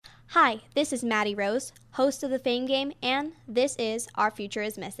Hi, this is Maddie Rose, host of the Fame Game, and this is Our Future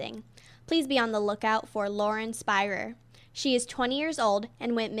is Missing. Please be on the lookout for Lauren Spirer. She is 20 years old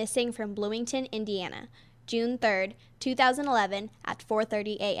and went missing from Bloomington, Indiana, June 3rd, 2011 at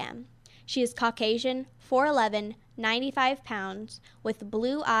 4:30 a.m. She is Caucasian, 4'11", 95 pounds, with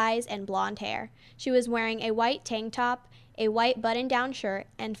blue eyes and blonde hair. She was wearing a white tank top, a white button-down shirt,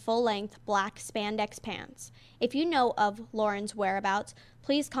 and full-length black spandex pants. If you know of Lauren's whereabouts,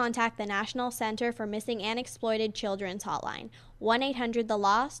 please contact the National Center for Missing and Exploited Children's Hotline,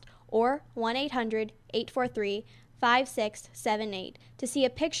 1-800-THE-LOST or 1-800-843-5678. To see a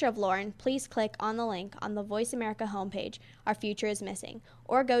picture of Lauren, please click on the link on the Voice America homepage, Our Future is Missing,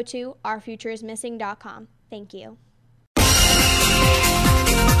 or go to ourfutureismissing.com. Thank you.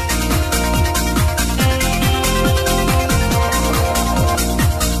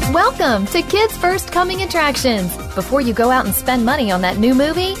 Welcome to Kids First Coming Attractions. Before you go out and spend money on that new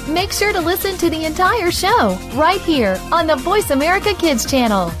movie, make sure to listen to the entire show right here on the Voice America Kids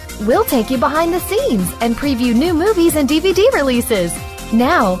channel. We'll take you behind the scenes and preview new movies and DVD releases.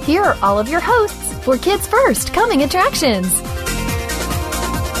 Now, here are all of your hosts for Kids First Coming Attractions.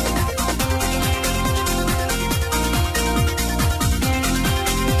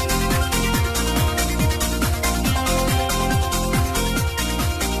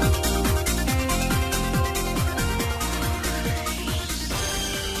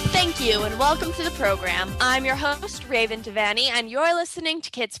 And welcome to the program. I'm your host, Raven Devaney, and you're listening to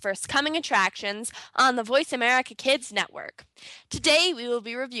Kids First Coming Attractions on the Voice America Kids Network. Today, we will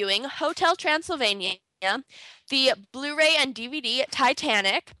be reviewing Hotel Transylvania, the Blu-ray and DVD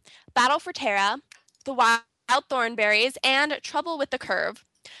Titanic, Battle for Terra, The Wild Thornberrys, and Trouble with the Curve.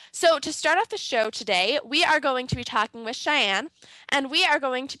 So to start off the show today, we are going to be talking with Cheyenne, and we are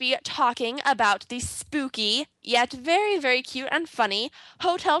going to be talking about the spooky, yet very, very cute and funny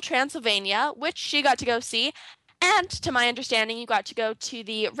Hotel Transylvania, which she got to go see. And to my understanding, you got to go to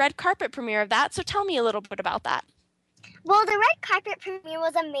the red carpet premiere of that. So tell me a little bit about that. Well, the red carpet premiere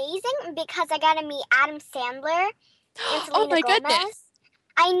was amazing because I got to meet Adam Sandler and Selena Oh my Gomez. goodness.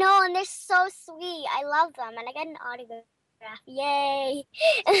 I know, and they're so sweet. I love them, and I got an autograph. Yay!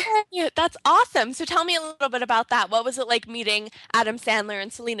 Yeah, that's awesome. So tell me a little bit about that. What was it like meeting Adam Sandler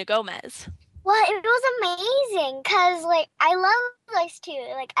and Selena Gomez? Well, it was amazing because, I love those two.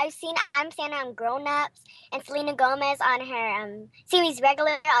 I've seen Adam Sandler on Grown Ups and Selena Gomez on her series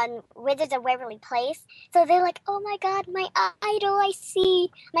regular on Wizards of Waverly Place. So they're like, oh my God, my idol, I see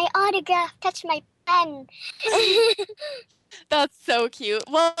my autograph, touch my pen. That's so cute.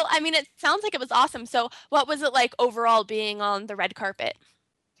 Well, I mean, it sounds like it was awesome. So what was it like overall being on the red carpet?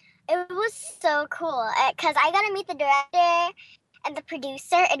 It was so cool because I got to meet the director and the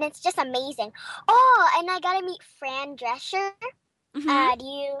producer, and it's just amazing. Oh, and I got to meet Fran Drescher. Mm-hmm.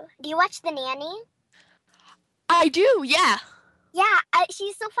 Do you watch The Nanny? I do, yeah. Yeah,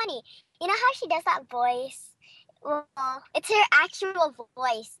 she's so funny. You know how she does that voice? Well, it's her actual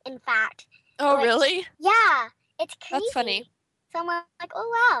voice, in fact. Oh, really? Yeah, it's crazy. That's funny. So I'm like,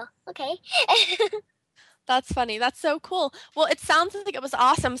 oh, wow, okay. That's funny. That's so cool. Well, it sounds like it was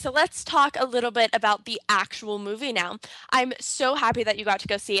awesome. So let's talk a little bit about the actual movie now. I'm so happy that you got to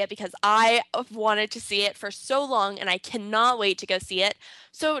go see it because I have wanted to see it for so long and I cannot wait to go see it.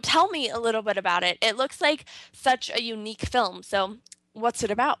 So tell me a little bit about it. It looks like such a unique film. So what's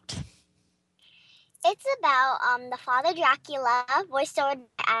it about? It's about the father Dracula, voiced over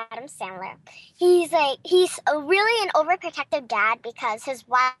by Adam Sandler. He's really an overprotective dad because his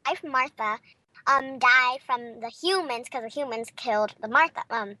wife Martha died from the humans because the humans killed the mother.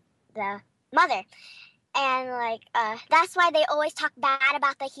 And that's why they always talk bad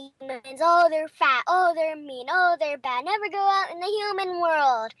about the humans. Oh, they're fat. Oh, they're mean. Oh, they're bad. Never go out in the human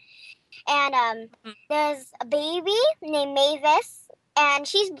world. And there's a baby named Mavis, and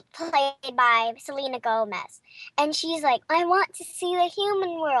she's played by Selena Gomez. And she's like, I want to see the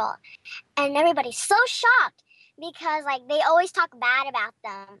human world. And everybody's so shocked because they always talk bad about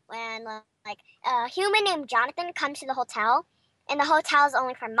them when a human named Jonathan comes to the hotel, and the hotel is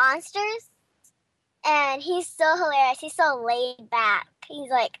only for monsters. And he's so hilarious. He's so laid back. He's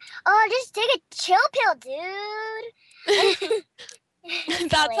like, oh, just take a chill pill, dude.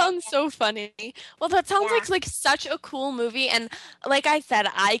 That sounds so funny. Well, that sounds like such a cool movie. And like I said,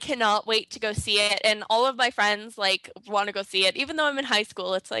 I cannot wait to go see it. And all of my friends want to go see it. Even though I'm in high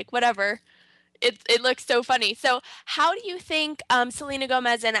school, it's whatever. It looks so funny. So how do you think Selena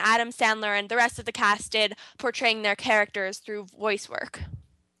Gomez and Adam Sandler and the rest of the cast did portraying their characters through voice work?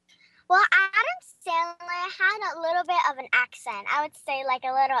 Well, Adam Sandler had a little bit of an accent. I would say a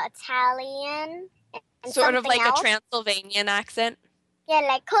little Italian. And sort of like else. a Transylvanian accent? Yeah,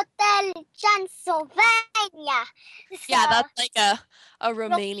 like Hotel Transylvania. Yeah, So, that's like a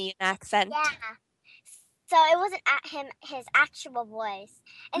Romanian accent. yeah. So it wasn't at his actual voice.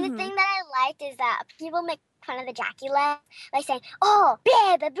 And the Mhm. thing that I liked is that people make fun of the Dracula by saying, "Oh,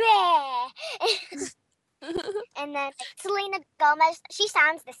 bleh, bleh, bleh." And then like, Selena Gomez, she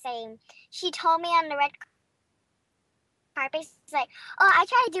sounds the same. She told me on the red carpet, she's like, "Oh, I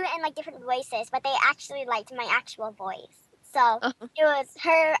try to do it in like different voices, but they actually liked my actual voice." So it was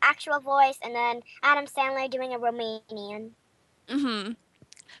her actual voice, and then Adam Sandler doing a Romanian. Mhm.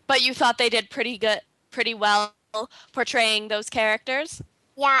 But you thought they did pretty well portraying those characters?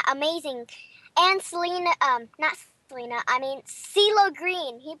 Yeah, amazing. And not Selena, I mean CeeLo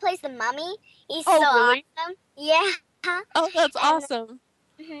Green. He plays the mummy. He's so Oh, really? awesome. Yeah. Oh, that's And awesome.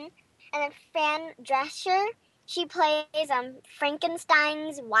 hmm and then Fran Drescher, she plays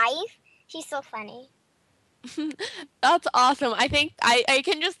Frankenstein's wife. She's so funny. That's awesome. I think I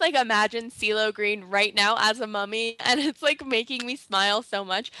can just like imagine CeeLo Green right now as a mummy, and it's like making me smile so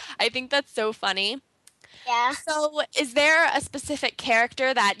much. I think that's so funny. Yeah. So, is there a specific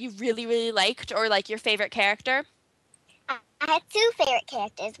character that you really, really liked or like your favorite character? I had two favorite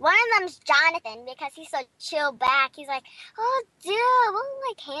characters. One of them's Jonathan because he's so chill back. He's like, "Oh, dude, we'll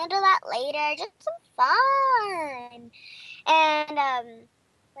like handle that later. Just some fun." And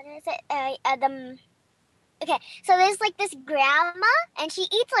what is it? Okay, so there's like this grandma, and she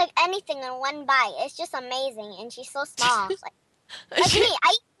eats like anything in one bite. It's just amazing, and she's so small. Like me,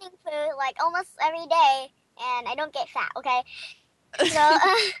 I eat pink food like almost every day, and I don't get fat. Okay, so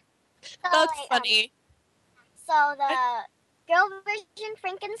so That's like funny. so the girl version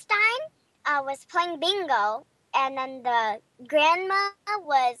Frankenstein was playing bingo, and then the grandma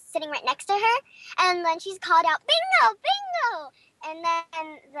was sitting right next to her, and then she's called out bingo, bingo, and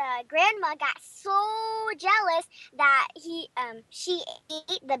then the grandma got so jealous that she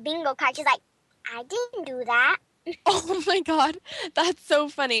ate the bingo card. She's like, I didn't do that. Oh my God, that's so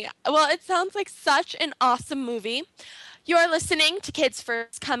funny. Well, it sounds like such an awesome movie. You're listening to Kids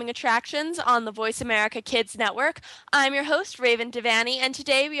First Coming Attractions on the Voice America Kids Network. I'm your host, Raven Devanney, and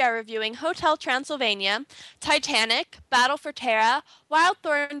today we are reviewing Hotel Transylvania, Titanic, Battle for Terra, Wild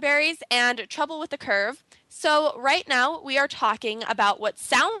Thornberrys, and Trouble with the Curve. So, right now, we are talking about what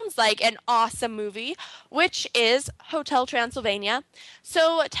sounds like an awesome movie, which is Hotel Transylvania.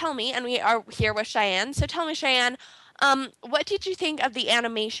 So, tell me, and we are here with Cheyenne. So, tell me, Cheyenne, what did you think of the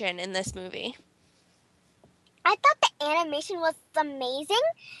animation in this movie? I thought the animation was amazing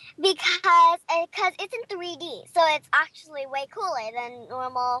because it's in 3D, so it's actually way cooler than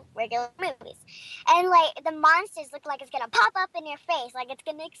normal regular movies. And like the monsters look like it's gonna pop up in your face, like it's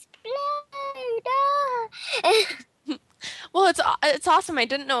gonna explode. Well, it's awesome. I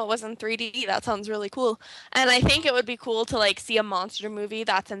didn't know it was in 3D. That sounds really cool. And I think it would be cool to like see a monster movie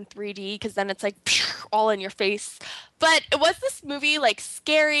that's in 3D because then it's like all in your face. But was this movie like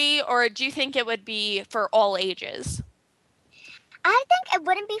scary or do you think it would be for all ages? I think it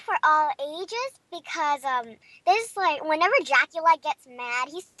wouldn't be for all ages because there's like whenever Dracula gets mad,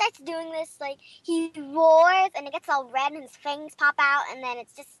 he starts doing this like he roars and it gets all red and his fangs pop out and then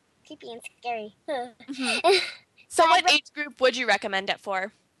it's just creepy and scary. Hmm. So what age group would you recommend it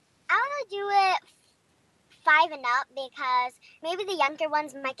for? I want to do it 5 and up because maybe the younger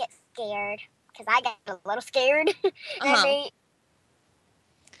ones might get scared because I got a little scared. Uh-huh.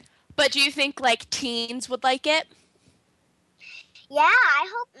 But do you think like teens would like it? Yeah, I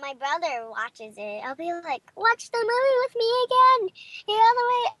hope my brother watches it. I'll be like, watch the movie with me again. You're all the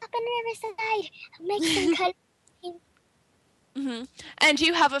way up in Riverside. I'll make some cut. Hmm. And do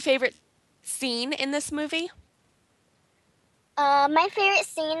you have a favorite scene in this movie? My favorite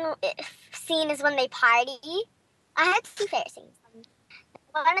scene is when they party. I had two favorite scenes.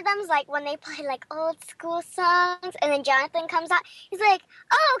 One of them's like when they play like old school songs, and then Jonathan comes out. He's like,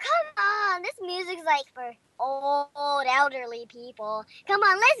 "Oh, come on! This music's like for old elderly people. Come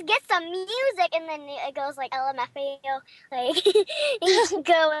on, let's get some music." And then it goes like LMFAO, like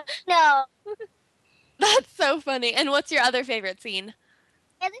go no. That's so funny. And what's your other favorite scene?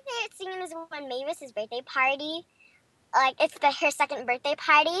 The other favorite scene is when Mavis's birthday party. Like it's her second birthday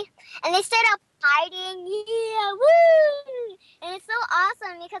party, and they start out partying, yeah, woo! And it's so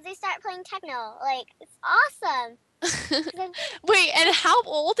awesome because they start playing techno. Like it's awesome. Wait, and how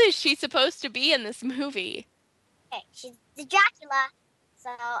old is she supposed to be in this movie? Okay, she's the Dracula,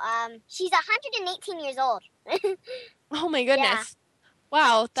 so she's 118 years old. Oh my goodness!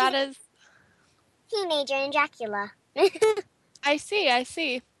 Wow, that is. Teenager in Dracula. I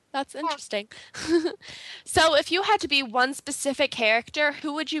see. That's interesting. So, if you had to be one specific character,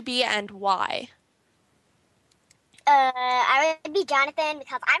 who would you be and why? I would be Jonathan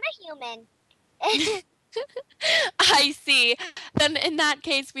because I'm a human. I see. Then in that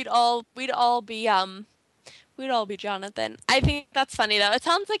case, we'd all be Jonathan. I think that's funny though. It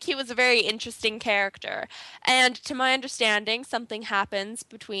sounds like he was a very interesting character. And to my understanding, something happens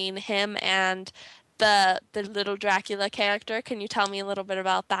between him and the little Dracula character. Can you tell me a little bit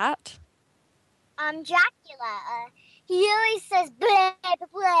about that? Dracula, he always says bleh, bleh,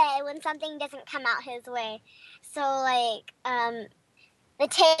 bleh when something doesn't come out his way. So, like, the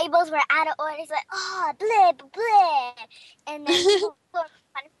tables were out of order. He's like, oh, bleh, bleh, bleh. And then people were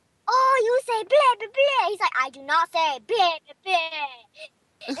kind of, oh, you say bleh, bleh, bleh. He's like, I do not say bleh, bleh, bleh.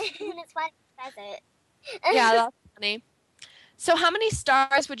 And it's funny he says it. Yeah, that's funny. So how many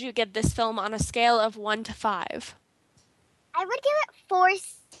stars would you give this film on a scale of 1 to 5? I would give it 4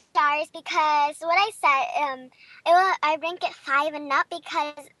 stars because what I said, I rank it 5 and up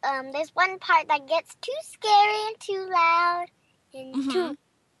because there's one part that gets too scary and too loud and too...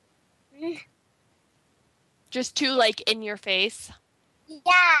 Just too, like, in your face? Yeah,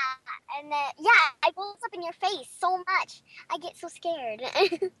 and it goes up in your face so much. I get so scared.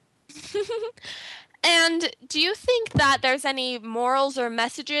 And do you think that there's any morals or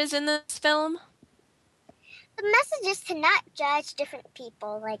messages in this film? The message is to not judge different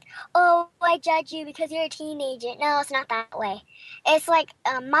people. Like, oh, I judge you because you're a teenager. No, it's not that way. It's like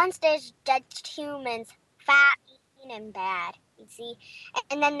monsters judged humans, fat, mean, and bad. You see,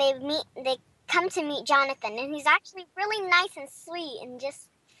 and then they come to meet Jonathan, and he's actually really nice and sweet and just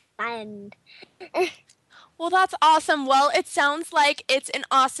fun. Well, that's awesome. Well, it sounds like it's an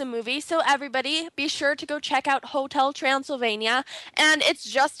awesome movie. So everybody, be sure to go check out Hotel Transylvania. And it's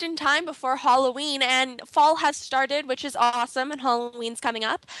just in time before Halloween, and fall has started, which is awesome, and Halloween's coming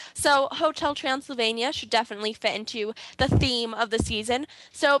up. So Hotel Transylvania should definitely fit into the theme of the season.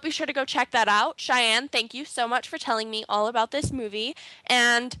 So be sure to go check that out. Cheyenne, thank you so much for telling me all about this movie.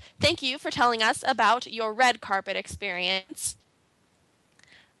 And thank you for telling us about your red carpet experience.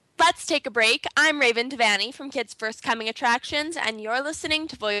 Let's take a break. I'm Raven Devaney from Kids First Coming Attractions, and you're listening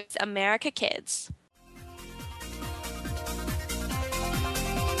to Voice America Kids.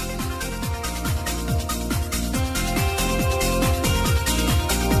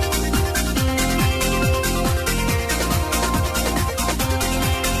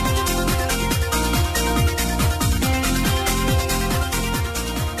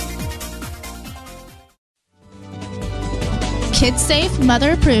 Kids safe,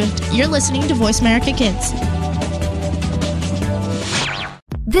 mother approved. You're listening to Voice America Kids.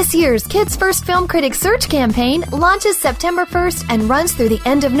 This year's Kids First Film Critics Search campaign launches September 1st and runs through the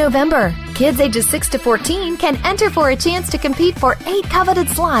end of November. Kids ages 6 to 14 can enter for a chance to compete for 8 coveted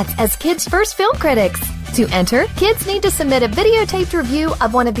slots as Kids First Film Critics. To enter, kids need to submit a videotaped review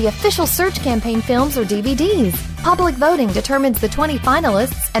of one of the official search campaign films or DVDs. Public voting determines the 20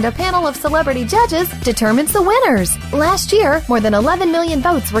 finalists, and a panel of celebrity judges determines the winners. Last year, more than 11 million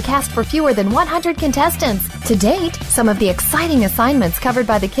votes were cast for fewer than 100 contestants. To date, some of the exciting assignments covered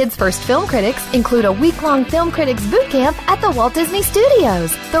by the Kids First Film Critics include a week-long Film Critics Boot Camp at the Walt Disney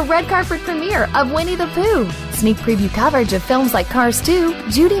Studios, the red carpet premiere of Winnie the Pooh, sneak preview coverage of films like Cars 2,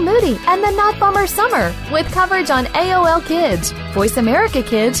 Judy Moody, and The Not Bummer Summer, with coverage on AOL Kids, Voice America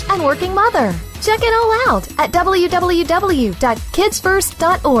Kids, and Working Mother. Check it all out at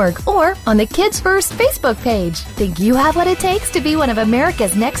www.kidsfirst.org or on the Kids First Facebook page. Think you have what it takes to be one of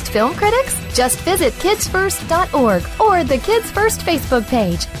America's next film critics? Just visit kidsfirst.org or the Kids First Facebook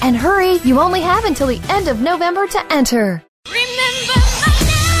page. And hurry, you only have until the end of November to enter.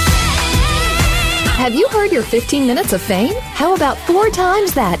 Have you heard your 15 minutes of fame? How about 4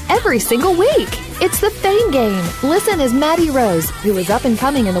 times that every single week? It's the Fame Game. Listen as Maddie Rose, who is up and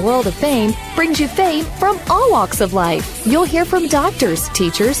coming in the world of fame, brings you fame from all walks of life. You'll hear from doctors,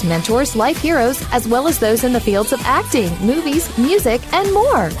 teachers, mentors, life heroes, as well as those in the fields of acting, movies, music, and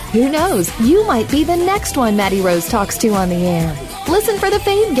more. Who knows? You might be the next one Maddie Rose talks to on the air. Listen for the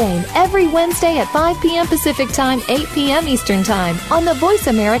Fame Game every Wednesday at 5 p.m. Pacific Time, 8 p.m. Eastern Time on the Voice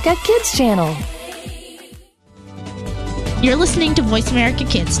America Kids channel. You're listening to Voice America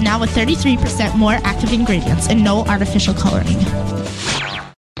Kids, now with 33% more active ingredients and no artificial coloring.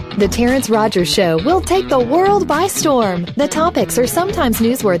 The Terrence Rogers Show will take the world by storm. The topics are sometimes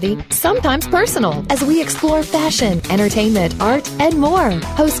newsworthy, sometimes personal, as we explore fashion, entertainment, art, and more.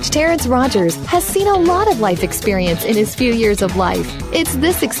 Host Terrence Rogers has seen a lot of life experience in his few years of life. It's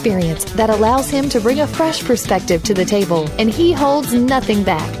this experience that allows him to bring a fresh perspective to the table, and he holds nothing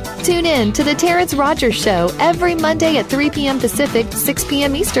back. Tune in to The Terrence Rogers Show every Monday at 3 p.m. Pacific, 6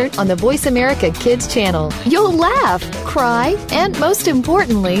 p.m. Eastern on the Voice America Kids channel. You'll laugh, cry, and most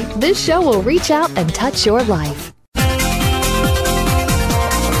importantly, this show will reach out and touch your life.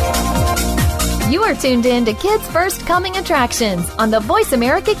 You're tuned in to Kids First Coming Attractions on the Voice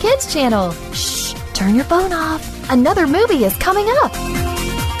America Kids channel. Shh, turn your phone off. Another movie is coming up.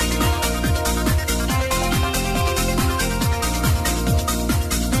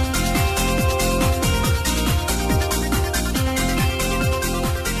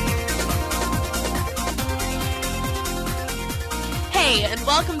 Hey, and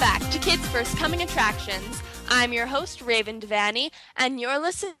welcome back to Kids First Coming Attractions. I'm your host, Raven Devaney, and you're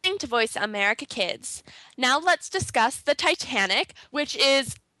listening to Voice America Kids. Now let's discuss The Titanic, which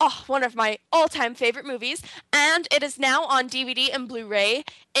is one of my all-time favorite movies, and it is now on DVD and Blu-ray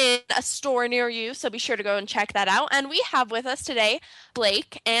in a store near you, so be sure to go and check that out. And we have with us today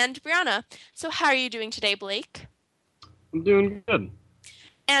Blake and Brianna. So how are you doing today, Blake? I'm doing good.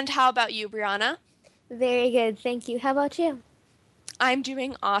 And how about you, Brianna? Very good, thank you. How about you? I'm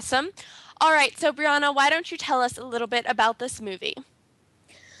doing awesome. All right, so Brianna, why don't you tell us a little bit about this movie?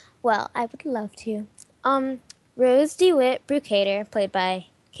 Well, I would love to. Rose DeWitt Brucator, played by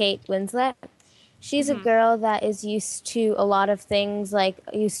Kate Winslet. She's a girl that is used to a lot of things, like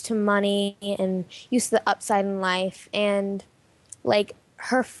used to money and used to the upside in life. And like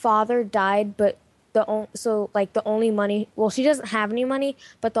her father died, but the only money, well, she doesn't have any money,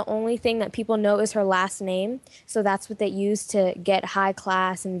 but the only thing that people know is her last name. So that's what they use to get high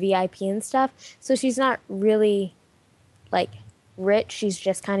class and VIP and stuff. So she's not really like rich. She's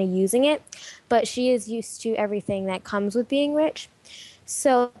just kind of using it, but she is used to everything that comes with being rich.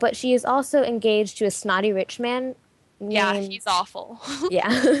 So, but she is also engaged to a snotty rich man. Yeah, he's awful.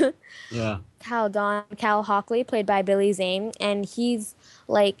 Yeah. Yeah. Cal Hockley, played by Billy Zane, and he's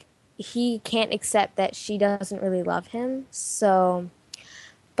like, he can't accept that she doesn't really love him. So,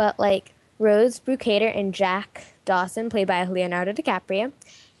 but like Rose Brucator and Jack Dawson, played by Leonardo DiCaprio,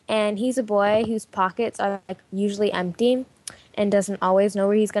 and he's a boy whose pockets are like usually empty and doesn't always know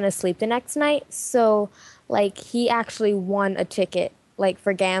where he's going to sleep the next night. So, like, he actually won a ticket, like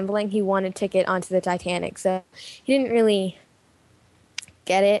for gambling, he won a ticket onto the Titanic. So he didn't really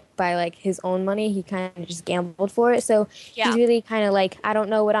get it by like his own money. He kind of just gambled for it. So he's really kind of like, I don't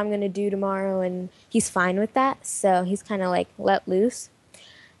know what I'm going to do tomorrow, and he's fine with that. So he's kind of like let loose.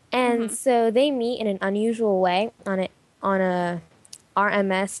 And so they meet in an unusual way on a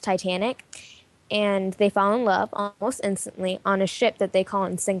RMS Titanic, and they fall in love almost instantly on a ship that they call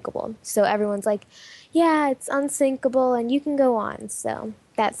Unsinkable. So everyone's like, yeah, it's unsinkable and you can go on. So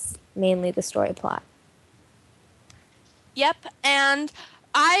that's mainly the story plot. Yep, and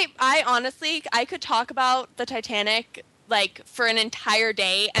I honestly, I could talk about the Titanic like for an entire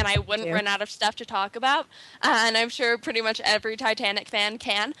day and I wouldn't run out of stuff to talk about, and I'm sure pretty much every Titanic fan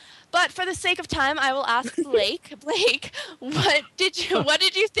can. But for the sake of time, I will ask Blake. Blake, what did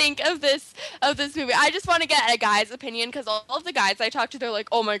you think of this movie? I just want to get a guy's opinion, because all of the guys I talk to, they're like,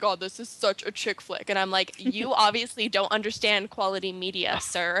 "Oh my god, this is such a chick flick," and I'm like, "You obviously don't understand quality media,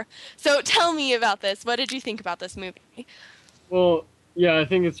 sir." So tell me about this. What did you think about this movie? Well, yeah, I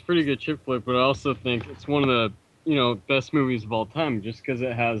think it's a pretty good chick flick, but I also think it's one of the best movies of all time, just because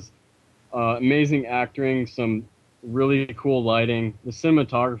it has amazing acting, some really cool lighting. The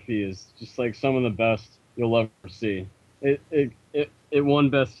cinematography is just like some of the best you'll ever see. It won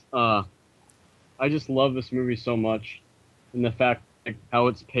best. I just love this movie so much, and the fact like, how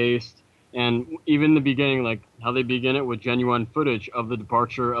it's paced, and even the beginning, like how they begin it with genuine footage of the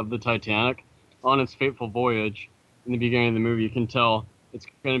departure of the Titanic on its fateful voyage. In the beginning of the movie, you can tell it's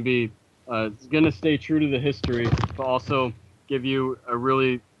going to be it's going to stay true to the history, but also give you a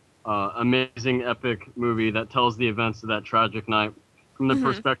really amazing, epic movie that tells the events of that tragic night from the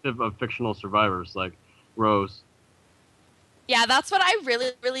perspective of fictional survivors like Rose. Yeah, that's what I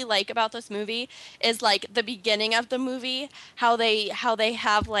really, really like about this movie is like the beginning of the movie, how they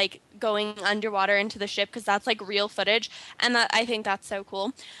have like going underwater into the ship, because that's like real footage, and that I think that's so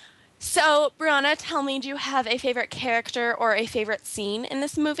cool. So, Brianna, tell me, do you have a favorite character or a favorite scene in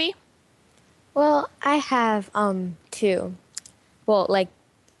this movie? Well, I have two. Well, like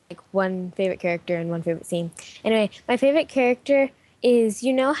one favorite character and one favorite scene. Anyway, my favorite character is,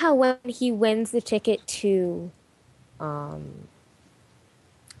 you know how when he wins the ticket to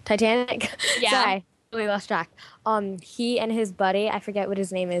Titanic? Yeah. Sorry, we lost track. He and his buddy, I forget what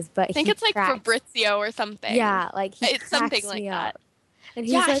his name is, but I think it's like Fabrizio or something. Yeah, like it's something like that. And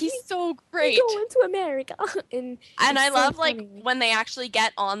he's like, he's so great. Going to America. and I love so like funny. when they actually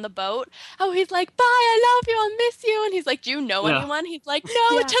get on the boat. Oh, he's like, "Bye, I love you, I'll miss you." And he's like, "Do you know anyone?" He's like,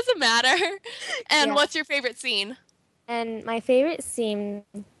 "No, it doesn't matter." And what's your favorite scene? And my favorite scene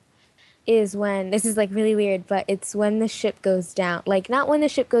is when, this is like really weird, but it's when the ship goes down. Like not when the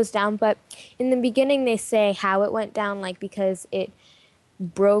ship goes down, but in the beginning they say how it went down, like because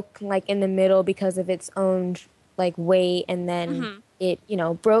broke like in the middle because of its own like weight, and then it, you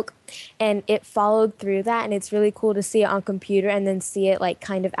know, broke, and it followed through that, and it's really cool to see it on computer and then see it like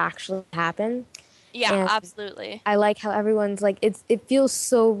kind of actually happen. Yeah, And absolutely. I like how everyone's like, it feels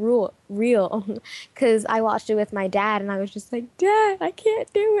so real because I watched it with my dad and I was just like, Dad, I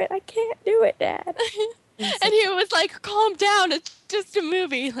can't do it, Dad. And he was like, calm down, it's just a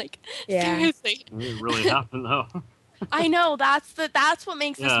movie. Like, Yeah. seriously. It really happened though. I know, that's what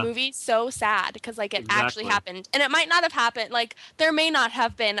makes this Yeah. movie so sad, because like it actually Exactly. happened. And it might not have happened, like there may not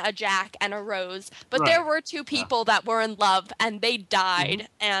have been a Jack and a Rose, but Right. there were two people that were in love and they died,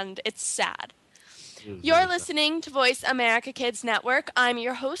 and it's sad. It is You're very sad. listening to Voice America Kids Network. I'm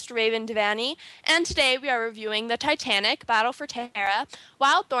your host, Raven Devaney, and today we are reviewing The Titanic, Battle for Tara,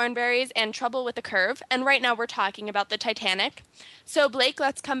 Wild Thornberrys, and Trouble with the Curve, and right now we're talking about The Titanic. So Blake,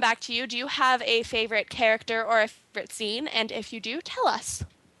 let's come back to you. Do you have a favorite character or a favorite scene? And if you do, tell us.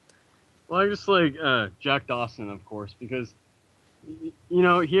 Well, I just like Jack Dawson, of course, because you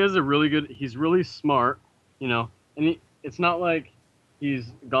know he has a really good. He's really smart, you know, and it's not like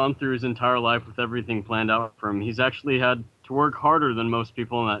he's gone through his entire life with everything planned out for him. He's actually had to work harder than most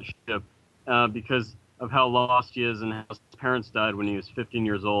people on that ship because of how lost he is and how his parents died when he was 15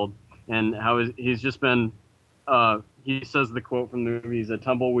 years old, and how he's just been. He says the quote from the movie: "He's a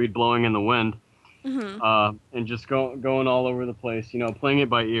tumbleweed blowing in the wind." And just going all over the place, you know, playing it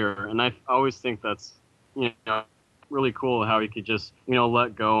by ear. And I always think that's, you know, really cool how he could just, you know,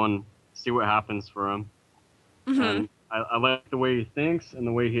 let go and see what happens for him. And I like the way he thinks and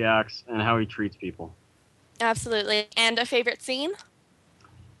the way he acts and how he treats people. Absolutely. And a favorite scene?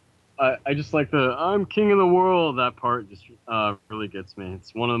 I just like the "I'm king of the world." That part just really gets me.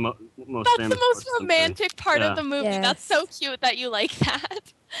 It's one of the most That's famous the most parts of the movie. romantic part of the movie. Yes. That's so cute that you like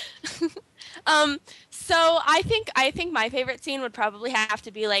that. So I think my favorite scene would probably have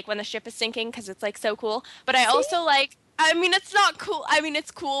to be like when the ship is sinking, because it's like so cool. But I also like, I mean, it's not cool. I mean, it's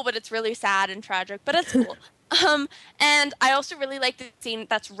cool, but it's really sad and tragic, but it's cool. And I also really like the scene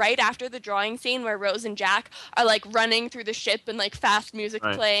that's right after the drawing scene where Rose and Jack are like running through the ship and like fast music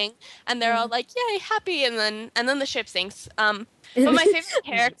Right. playing, and they're all like, "Yay, happy!" And then the ship sinks. But my favorite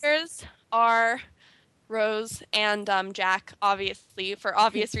characters are Rose and Jack, obviously, for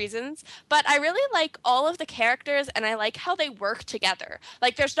obvious reasons. But I really like all of the characters, and I like how they work together.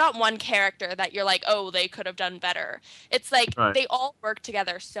 Like, there's not one character that you're like, oh, they could have done better. It's like Right. they all work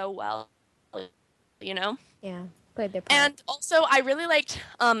together so well, you know? Yeah, played their part. And also, I really liked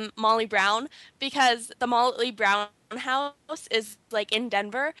Molly Brown, because the Molly Brown house is like in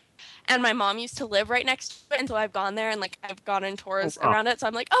Denver, and my mom used to live right next to it, and so I've gone there and like I've gone on tours Oh, wow. around it. So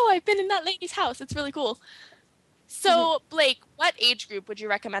I'm like, oh, I've been in that lady's house. It's really cool. So Blake, what age group would you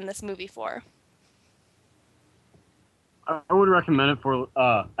recommend this movie for? I would recommend it for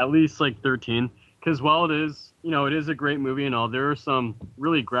at least like 13, because while it is, you know, it is a great movie and all, there are some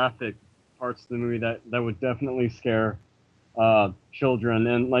really graphic parts of the movie that would definitely scare children,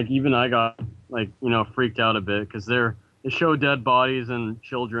 and like even I got like, you know, freaked out a bit because they show dead bodies and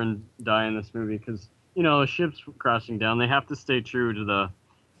children die in this movie because, you know, the ship's crashing down. They have to stay true to the,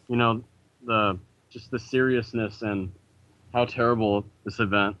 you know, the seriousness and how terrible this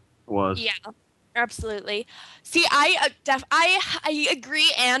event was. Yeah, absolutely. See, I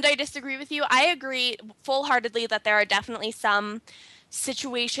agree and I disagree with you. I agree full-heartedly that there are definitely some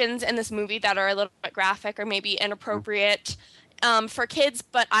situations in this movie that are a little bit graphic or maybe inappropriate for kids,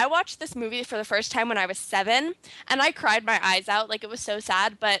 but I watched this movie for the first time when I was 7, and I cried my eyes out. Like, it was so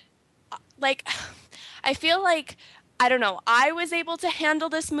sad, but like, I feel like, I don't know, I was able to handle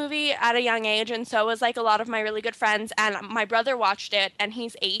this movie at a young age, and so was like a lot of my really good friends, and my brother watched it, and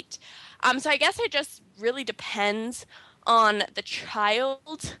he's 8. So I guess it just really depends on the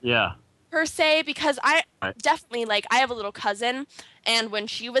child Yeah. per se, because I Right. definitely, like, I have a little cousin, and when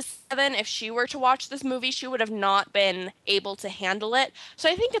she was 7, if she were to watch this movie, she would have not been able to handle it. So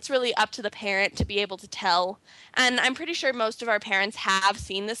I think it's really up to the parent to be able to tell, and I'm pretty sure most of our parents have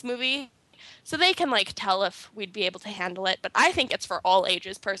seen this movie, so they can, like, tell if we'd be able to handle it, but I think it's for all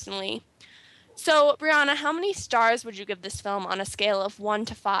ages, personally. So, Brianna, how many stars would you give this film on a scale of 1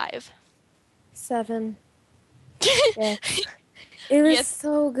 to 5? 7. Yeah. It was Yes.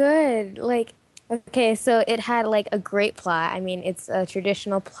 so good. Like, okay, so it had like a great plot. I mean, it's a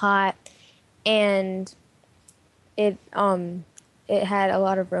traditional plot, and it had a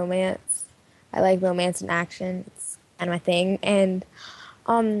lot of romance. I like romance and action. It's kind of my thing. And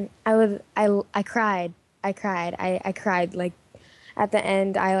I cried. I cried like at the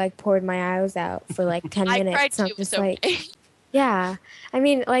end. I like poured my eyes out for like 10 I minutes. cried So I'm too, just so like, yeah. I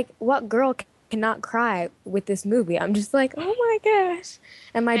mean, like, what girl cannot cry with this movie. I'm just like, oh my gosh.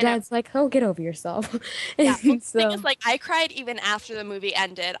 And my dad's like, oh, get over yourself. Yeah. Well, the So, thing is, like, I cried even after the movie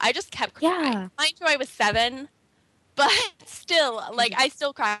ended. I just kept crying. yeah. Mind you, I was 7, but still, like, I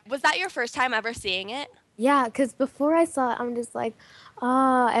still cried. Was that your first time ever seeing it? Yeah, because before I saw it, I'm just like,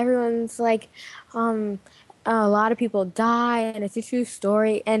 oh, everyone's like, a lot of people die, and it's a true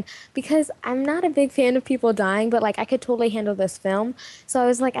story. And because I'm not a big fan of people dying, but like I could totally handle this film, so I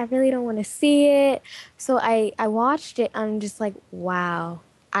was like, I really don't want to see it. So I watched it. I'm just like, wow,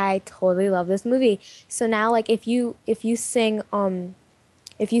 I totally love this movie. So now, like, if you sing That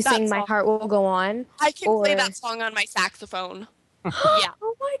My song. Heart Will Go On, I can play or that song on my saxophone. Yeah.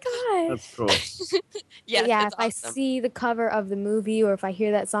 oh my gosh. That's cool. Yes, Yeah, it's if I awesome. see the cover of the movie or if I hear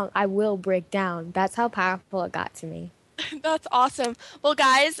that song, I will break down. That's how powerful it got to me. That's awesome. Well,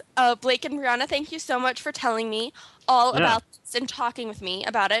 guys, Blake and Brianna, thank you so much for telling me all Yeah. about this and talking with me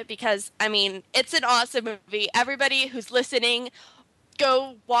about it because, I mean, it's an awesome movie. Everybody who's listening,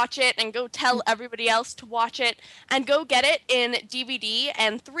 go watch it and go tell everybody else to watch it and go get it in DVD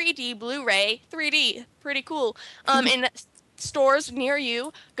and 3D Blu-ray. 3D, pretty cool. In stores near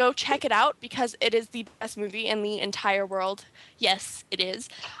you. Go check it out because it is the best movie in the entire world. Yes, it is.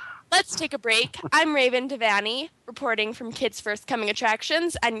 Let's take a break. I'm Raven Devanney, reporting from Kids First Coming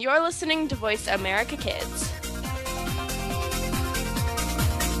Attractions, and you're listening to Voice America Kids.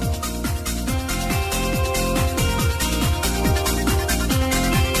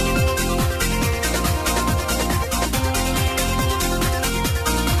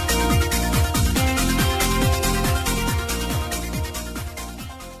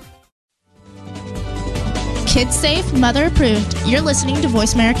 Kids safe, mother approved. You're listening to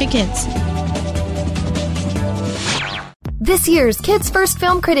Voice America Kids. This year's Kids First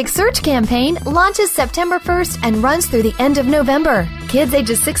Film Critics Search campaign launches September 1st and runs through the end of November. Kids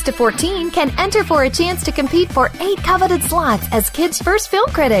ages 6 to 14 can enter for a chance to compete for 8 coveted slots as Kids First Film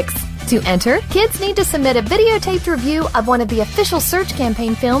Critics. To enter, kids need to submit a videotaped review of one of the official search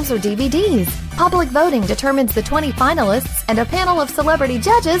campaign films or DVDs. Public voting determines the 20 finalists, and a panel of celebrity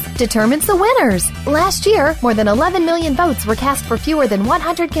judges determines the winners. Last year, more than 11 million votes were cast for fewer than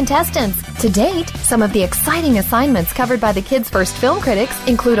 100 contestants. To date, some of the exciting assignments covered by the Kids First Film Critics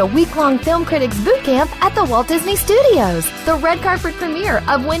include a week-long Film Critics boot camp at the Walt Disney Studios, the red carpet premiere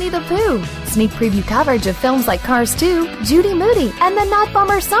of Winnie the Pooh, sneak preview coverage of films like Cars 2, Judy Moody, and The Not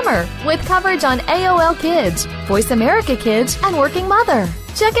Bummer Summer, with coverage on AOL Kids, Voice America Kids, and Working Mother.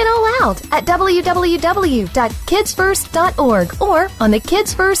 Check it all out at www.kidsfirst.org or on the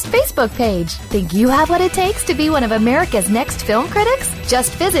Kids First Facebook page. Think you have what it takes to be one of America's next film critics?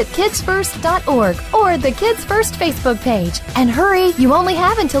 Just visit kidsfirst.org or the Kids First Facebook page. And hurry, you only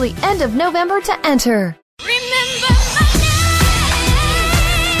have until the end of November to enter.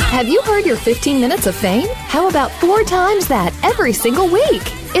 Have you heard your 15 minutes of fame? How about 4 times that every single week?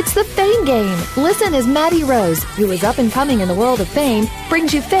 It's the Fame Game. Listen as Maddie Rose, who is up and coming in the world of fame,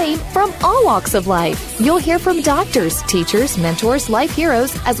 brings you fame from all walks of life. You'll hear from doctors, teachers, mentors, life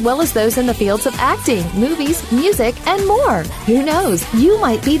heroes, as well as those in the fields of acting, movies, music, and more. Who knows? You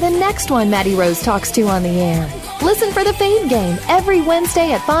might be the next one Maddie Rose talks to on the air. Listen for the Fame Game every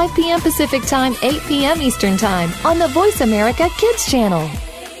Wednesday at 5 p.m. Pacific Time, 8 p.m. Eastern Time on the Voice America Kids channel.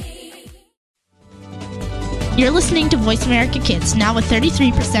 You're listening to Voice America Kids, now with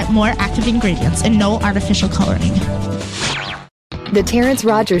 33% more active ingredients and no artificial coloring. The Terrence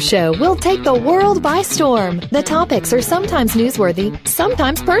Rogers Show will take the world by storm. The topics are sometimes newsworthy,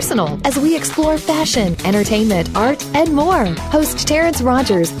 sometimes personal, as we explore fashion, entertainment, art, and more. Host Terrence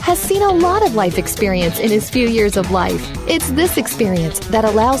Rogers has seen a lot of life experience in his few years of life. It's this experience that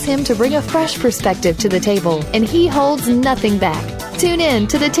allows him to bring a fresh perspective to the table, and he holds nothing back. Tune in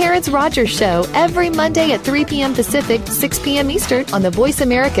to The Terrence Rogers Show every Monday at 3 p.m. Pacific, 6 p.m. Eastern on the Voice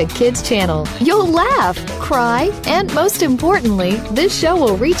America Kids channel. You'll laugh, cry, and most importantly, this show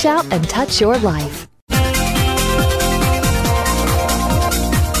will reach out and touch your life.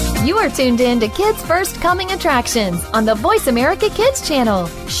 You are tuned in to Kids First Coming Attractions on the Voice America Kids channel.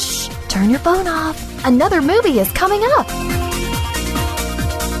 Shh, turn your phone off. Another movie is coming up.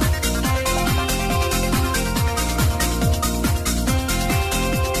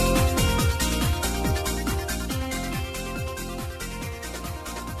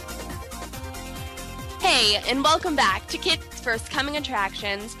 Hey, and welcome back to Kids First Coming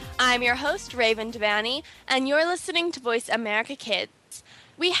Attractions. I'm your host, Raven Devanney, and you're listening to Voice America Kids.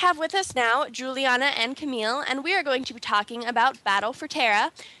 We have with us now Juliana and Camille, and we are going to be talking about Battle for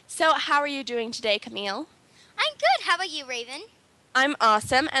Terra. So, how are you doing today, Camille? I'm good. How about you, Raven? I'm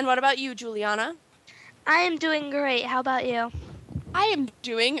awesome. And what about you, Juliana? I am doing great. How about you? I am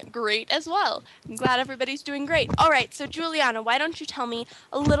doing great as well. I'm glad everybody's doing great. All right, so Juliana, why don't you tell me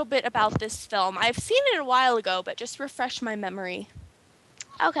a little bit about this film? I've seen it a while ago, but just refresh my memory.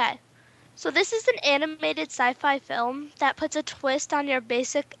 Okay. So this is an animated sci-fi film that puts a twist on your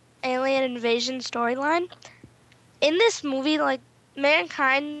basic alien invasion storyline. In this movie, like,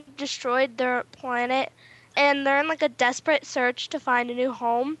 mankind destroyed their planet and they're in like a desperate search to find a new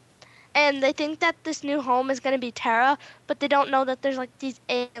home. And they think that this new home is going to be Terra, but they don't know that there's like these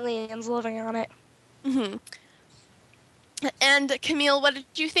aliens living on it. Mm-hmm. And Camille, what did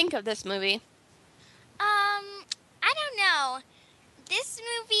you think of this movie? I don't know. This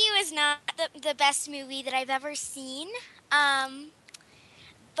movie was not the best movie that I've ever seen. But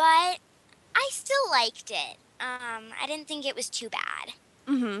I still liked it. I didn't think it was too bad.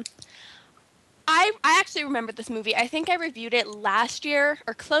 Mm-hmm. I actually remember this movie. I think I reviewed it last year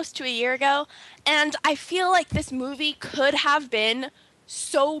or close to a year ago, and I feel like this movie could have been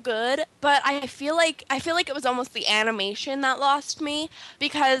so good, but I feel like it was almost the animation that lost me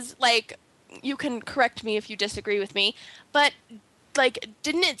because, like, you can correct me if you disagree with me, but like,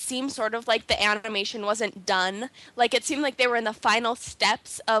 didn't it seem sort of like the animation wasn't done? Like, it seemed like they were in the final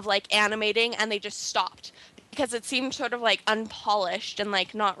steps of like animating and they just stopped because it seemed sort of like unpolished and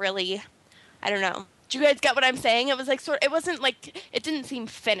like not really, I don't know. Do you guys get what I'm saying? It was like it wasn't like, it didn't seem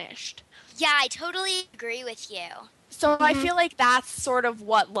finished. Yeah, I totally agree with you. So I feel like that's sort of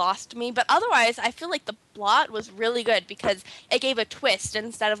what lost me. But otherwise, I feel like the plot was really good because it gave a twist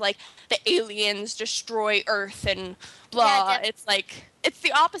instead of like the aliens destroy Earth and blah. It's like, it's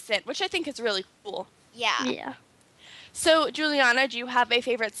the opposite, which I think is really cool. Yeah. Yeah. So, Juliana, do you have a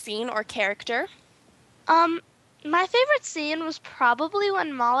favorite scene or character? My favorite scene was probably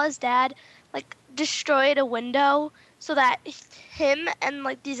when Mala's dad like destroyed a window so that him and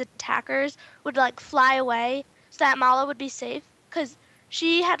like these attackers would like fly away so that Mala would be safe because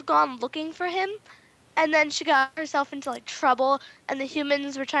she had gone looking for him and then she got herself into like trouble and the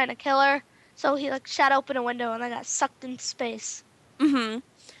humans were trying to kill her, so he like shot open a window and I got sucked into space. Mm-hmm.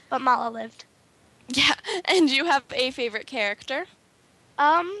 But Mala lived. Yeah. And do you have a favorite character?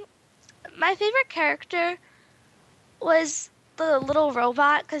 My favorite character was the little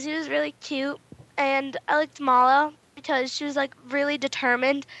robot because he was really cute, and I liked Mala because she was like really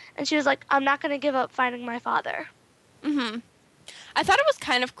determined and she was like, I'm not going to give up finding my father. Mm-hmm. I thought it was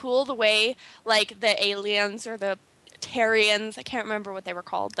kind of cool the way like the aliens or the Terrians, I can't remember what they were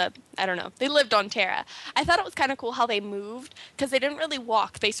called, I don't know, they lived on Terra. I thought it was kind of cool how they moved because they didn't really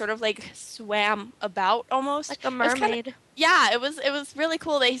walk, they sort of like swam about almost Like a mermaid. Yeah, it was really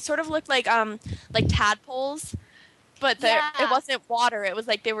cool. They sort of looked like tadpoles, but it wasn't water. It was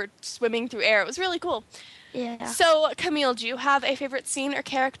like they were swimming through air. It was really cool. Yeah. So, Camille, do you have a favorite scene or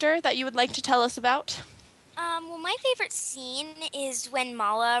character that you would like to tell us about? Well, my favorite scene is when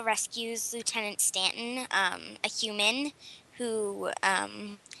Mala rescues Lieutenant Stanton, a human who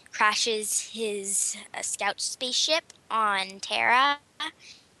crashes his scout spaceship on Terra.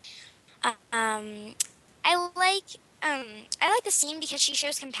 I like the scene because she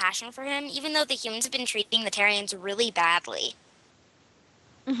shows compassion for him, even though the humans have been treating the Terrians really badly.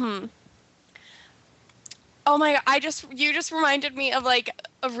 Mm-hmm. Oh my God, you just reminded me of like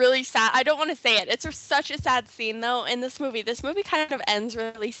a really sad, I don't want to say it. It's such a sad scene though in this movie. This movie kind of ends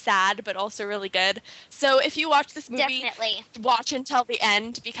really sad, but also really good. So if you watch this movie, Definitely watch until the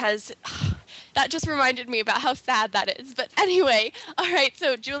end because that just reminded me about how sad that is. But anyway, all right.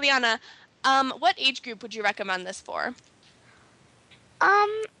 So Juliana, what age group would you recommend this for?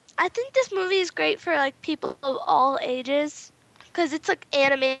 I think this movie is great for like people of all ages because it's like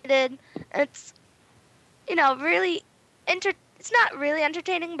animated. It's really it's not really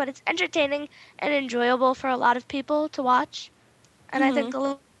entertaining, but it's entertaining and enjoyable for a lot of people to watch. And I think a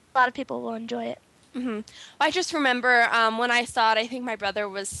lot of people will enjoy it. Mm-hmm. Well, I just remember when I saw it, I think my brother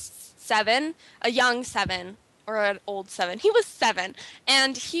was 7, a young 7 or an old 7. He was 7,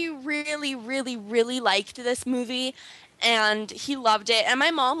 and he really, really, really liked this movie, and he loved it. And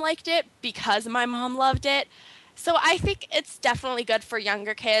my mom liked it because my mom loved it. So I think it's definitely good for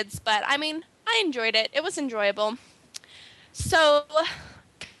younger kids, but I mean, I enjoyed it. It was enjoyable. So,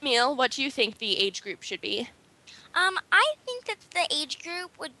 Camille, what do you think the age group should be? I think that the age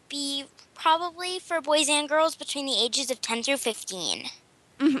group would be probably for boys and girls between the ages of 10 through 15.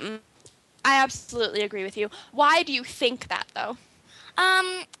 Mm-hmm. I absolutely agree with you. Why do you think that, though?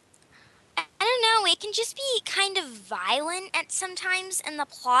 I don't know. It can just be kind of violent at sometimes, and the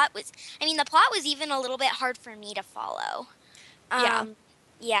plot was even a little bit hard for me to follow. Yeah.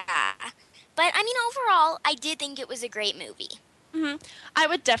 Yeah. But, I mean, overall, I did think it was a great movie. Mm-hmm. I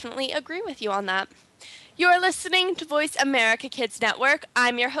would definitely agree with you on that. You're listening to Voice America Kids Network.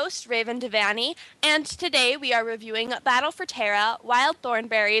 I'm your host, Raven Devanney, and today we are reviewing Battle for Terra, Wild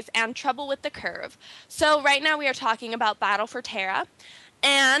Thornberries, and Trouble with the Curve. So right now we are talking about Battle for Terra,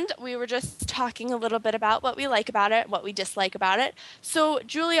 and we were just talking a little bit about what we like about it, what we dislike about it. So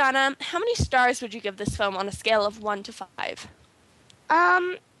Juliana, how many stars would you give this film on a scale of 1 to 5?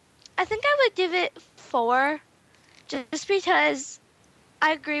 I think I would give it 4, just because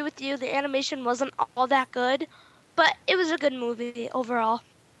I agree with you. The animation wasn't all that good, but it was a good movie overall.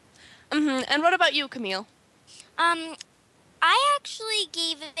 And what about you, Camille? I actually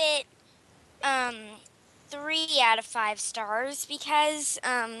gave it 3 out of 5 stars because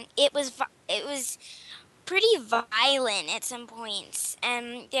it was pretty violent at some points,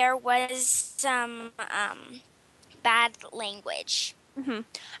 and there was some bad language.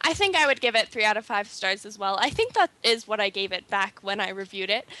 I think I would give it 3 out of 5 stars as well. I think that is what I gave it back when I reviewed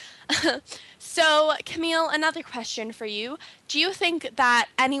it. So, Camille, another question for you. Do you think that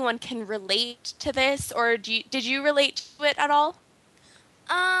anyone can relate to this, or did you relate to it at all?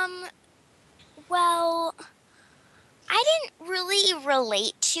 Well, I didn't really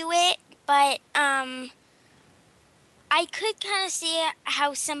relate to it, but I could kind of see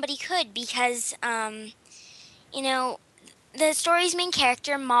how somebody could because, the story's main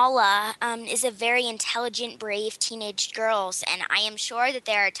character, Mala, is a very intelligent, brave teenage girl, and I am sure that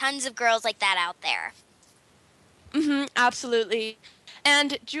there are tons of girls like that out there. Absolutely.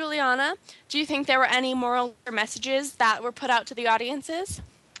 And Juliana, do you think there were any moral messages that were put out to the audiences?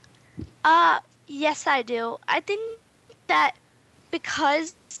 Yes, I do. I think that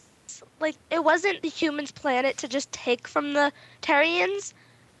because, it wasn't the humans' planet to just take from the Terrians,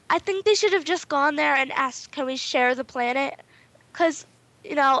 I think they should have just gone there and asked, can we share the planet? Because,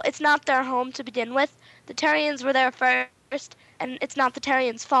 it's not their home to begin with. The Terrians were there first, and it's not the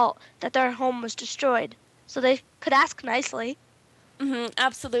Terrians' fault that their home was destroyed. So they could ask nicely.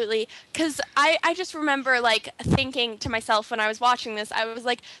 Absolutely. Because I just remember, thinking to myself when I was watching this, I was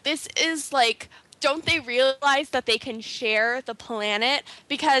like, this is, don't they realize that they can share the planet?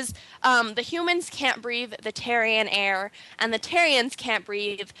 Because the humans can't breathe the Terrian air, and the Terrians can't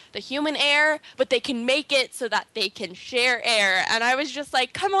breathe the human air, but they can make it so that they can share air. And I was just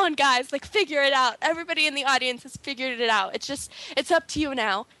like, come on, guys, figure it out. Everybody in the audience has figured it out. It's up to you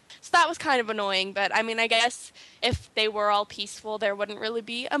now. So that was kind of annoying, but I mean, I guess if they were all peaceful, there wouldn't really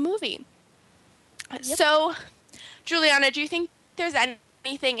be a movie. Yep. So, Juliana, do you think there's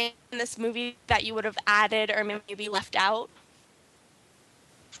anything in this movie that you would have added or maybe left out?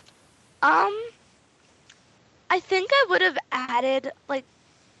 I think I would have added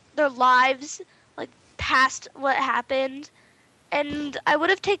their lives past what happened, and I would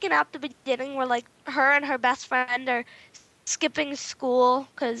have taken out the beginning where her and her best friend are skipping school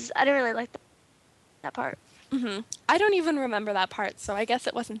because I didn't really like that part. I don't even remember that part, so I guess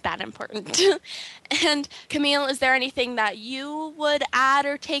it wasn't that important. And Camille, is there anything that you would add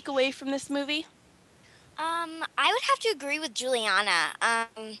or take away from this movie? I would have to agree with Juliana. I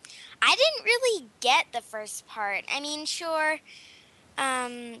didn't really get the first part. I mean, sure,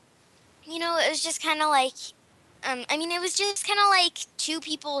 it was just kind of it was just kind of two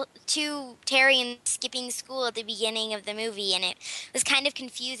Terrians skipping school at the beginning of the movie, and it was kind of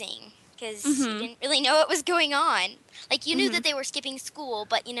confusing because you didn't really know what was going on. You knew that they were skipping school,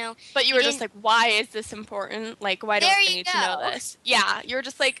 but But you were just like, why is this important? Why do I need to know this? Yeah, you were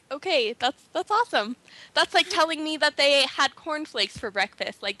just like, okay, that's awesome. That's like telling me that they had cornflakes for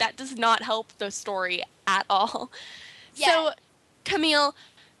breakfast. That does not help the story at all. Yeah. So, Camille,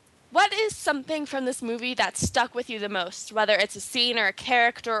 what is something from this movie that stuck with you the most? Whether it's a scene or a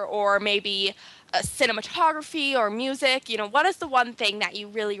character or maybe a cinematography or music, what is the one thing that you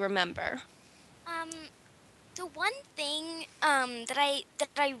really remember? The one thing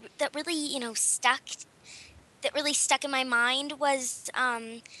that really stuck in my mind was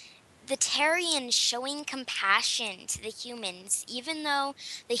the Terrians showing compassion to the humans, even though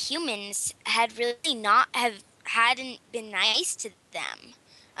the humans had really hadn't been nice to them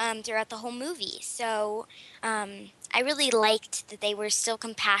throughout the whole movie. So I really liked that they were still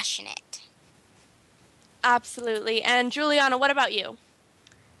compassionate. Absolutely. And Juliana, what about you?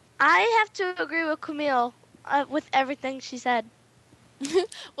 I have to agree with Camille with everything she said.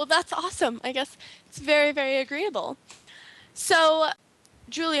 Well, that's awesome. I guess it's very, very agreeable. So,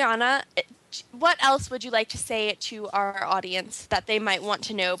 Juliana, what else would you like to say to our audience that they might want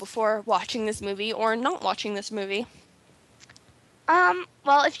to know before watching this movie or not watching this movie?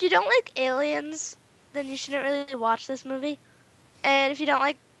 Well, if you don't like aliens, then you shouldn't really watch this movie. And if you don't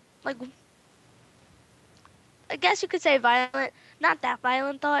like, I guess you could say violent. Not that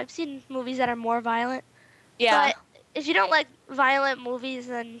violent, though. I've seen movies that are more violent. Yeah. But if you don't like violent movies,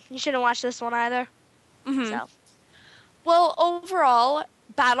 then you shouldn't watch this one either. Mhm. So. Well, overall,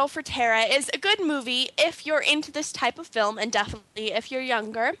 Battle for Terra is a good movie if you're into this type of film, and definitely if you're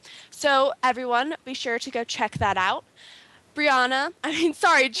younger. So everyone, be sure to go check that out. Juliana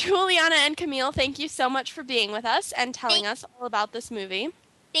and Camille, thank you so much for being with us and telling us all about this movie.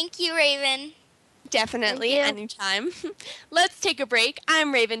 Thank you, Raven. Definitely, anytime. Let's take a break.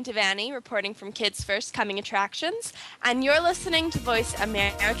 I'm Raven Devanney, reporting from Kids First Coming Attractions, and you're listening to Voice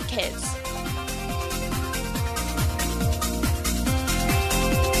America Kids.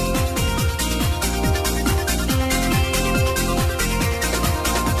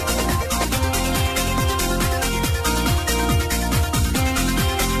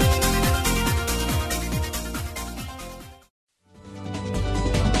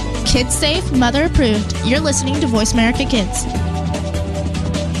 Kids safe, mother approved. You're listening to Voice America Kids.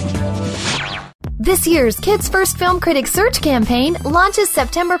 This year's Kids First Film Critics Search campaign launches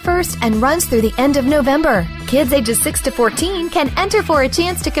September 1st and runs through the end of November. Kids ages 6 to 14 can enter for a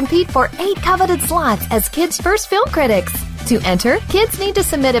chance to compete for 8 coveted slots as Kids First Film Critics. To enter, kids need to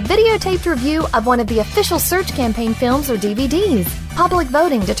submit a videotaped review of one of the official search campaign films or DVDs. Public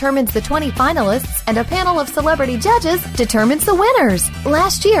voting determines the 20 finalists, and a panel of celebrity judges determines the winners.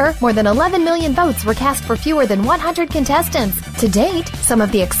 Last year, more than 11 million votes were cast for fewer than 100 contestants. To date, some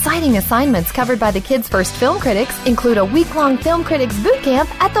of the exciting assignments covered by the Kids First Film Critics include a week-long Film Critics boot camp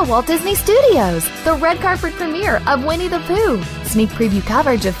at the Walt Disney Studios, the red carpet premiere of Winnie the Pooh, sneak preview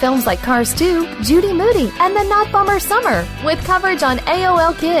coverage of films like Cars 2, Judy Moody, and The Not Bummer Summer, with coverage on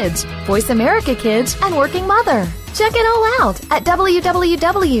AOL Kids, Voice America Kids, and Working Mother. Check it all out at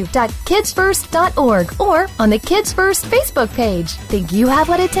www.kidsfirst.org or on the Kids First Facebook page. Think you have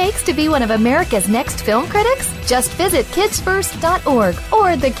what it takes to be one of America's next film critics? Just visit kidsfirst.org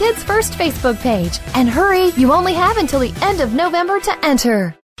or the Kids First Facebook page. And hurry, you only have until the end of November to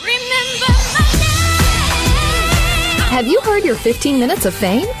enter. Have you heard your 15 minutes of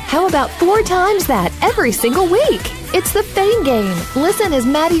fame? How about 4 times that every single week? It's the Fame Game. Listen as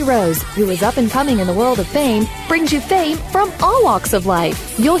Maddie Rose, who is up and coming in the world of fame, brings you fame from all walks of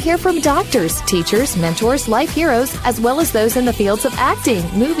life. You'll hear from doctors, teachers, mentors, life heroes, as well as those in the fields of acting,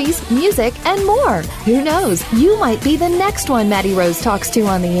 movies, music, and more. Who knows? You might be the next one Maddie Rose talks to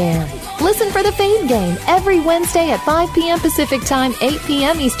on the air. Listen for the Fame Game every Wednesday at 5 p.m. Pacific Time, 8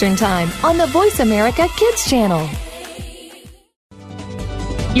 p.m. Eastern Time on the Voice America Kids channel.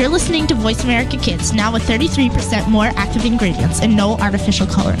 You're listening to Voice America Kids, now with 33% more active ingredients and no artificial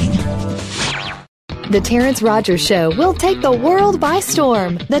coloring. The Terrence Rogers Show will take the world by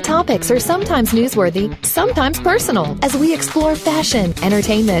storm. The topics are sometimes newsworthy, sometimes personal, as we explore fashion,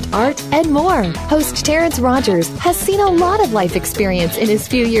 entertainment, art, and more. Host Terrence Rogers has seen a lot of life experience in his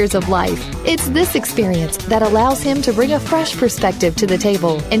few years of life. It's this experience that allows him to bring a fresh perspective to the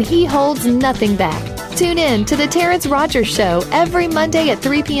table, and he holds nothing back. Tune in to The Terrence Rogers Show every Monday at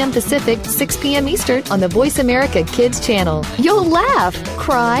 3 p.m. Pacific, 6 p.m. Eastern on the Voice America Kids channel. You'll laugh,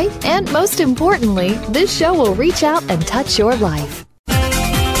 cry, and most importantly, this show will reach out and touch your life.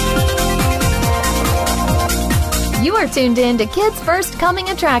 You are tuned in to Kids First Coming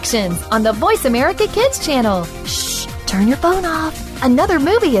Attractions on the Voice America Kids channel. Shh, turn your phone off. Another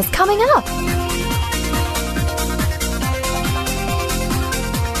movie is coming up.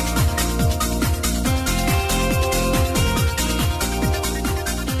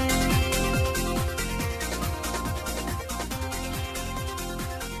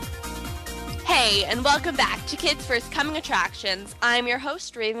 Hey, and welcome back to Kids First Coming Attractions. I'm your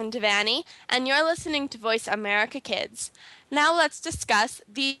host, Raven Devanney, and you're listening to Voice America Kids. Now let's discuss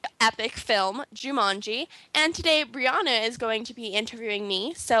the epic film, Jumanji, and today Brianna is going to be interviewing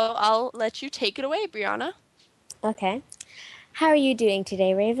me, so I'll let you take it away, Brianna. Okay. How are you doing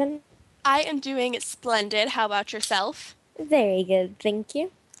today, Raven? I am doing splendid. How about yourself? Very good, thank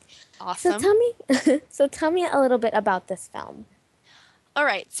you. Awesome. So tell me a little bit about this film. All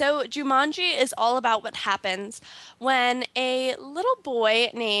right, so Jumanji is all about what happens when a little boy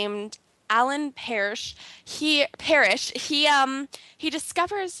named Alan Parrish, he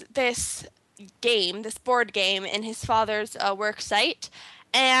discovers this game, this board game in his father's work site,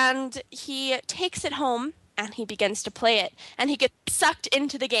 and he takes it home and he begins to play it, and he gets sucked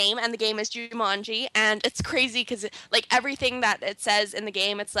into the game, and the game is Jumanji, and it's crazy because like everything that it says in the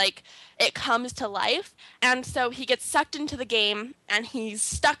game, it's like it comes to life, and so he gets sucked into the game, and he's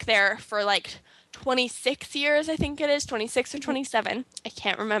stuck there for like 26 years, I think it is, 26 or 27, I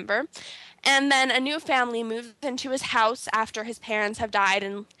can't remember. And then a new family moves into his house after his parents have died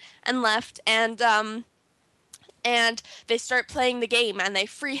and left, and and they start playing the game and they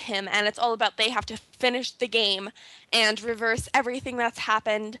free him, and it's all about they have to finish the game and reverse everything that's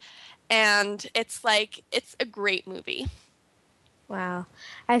happened, and it's a great movie. Wow.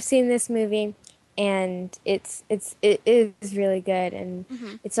 I've seen this movie and it is really good,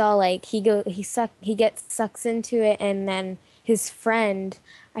 and it's all like he gets sucks into it, and then his friend,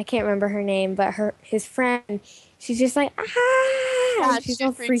 I can't remember her name, but his friend, she's just like, Yeah, she's she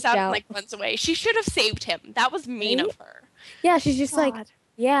all freaks freaked out out. and runs away. She should have saved him. That was mean Right? of her. Yeah, she's just like, God.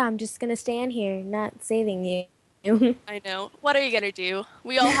 yeah, I'm just gonna stand here, not saving you. I know. What are you gonna do?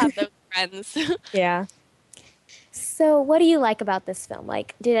 We all have those friends. Yeah. So, what do you like about this film?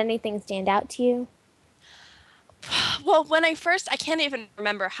 Like, did anything stand out to you? Well, I can't even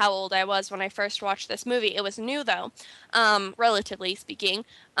remember how old I was when I first watched this movie. It was new though, relatively speaking,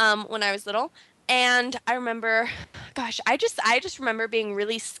 when I was little. And I remember, gosh, I just remember being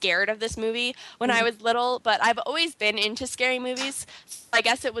really scared of this movie when I was little, but I've always been into scary movies. So I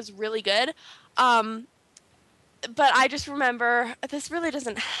guess it was really good. But I just remember,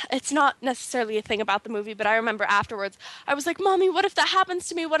 it's not necessarily a thing about the movie, but I remember afterwards, I was like, Mommy, what if that happens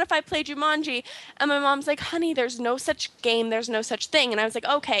to me? What if I play Jumanji? And my mom's like, honey, there's no such game, there's no such thing. And I was like,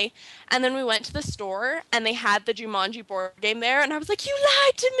 okay. And then we went to the store, and they had the Jumanji board game there, and I was like, you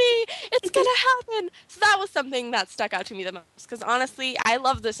lied to me! It's gonna happen! So that was something that stuck out to me the most, because honestly, I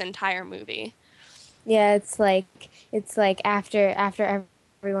love this entire movie. Yeah, it's like after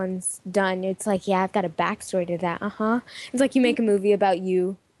everyone's done, it's like, yeah, I've got a backstory to that. It's like you make a movie about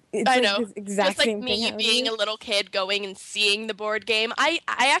you. It's I like know. this exact Just like same me thing being a little kid going and seeing the board game. I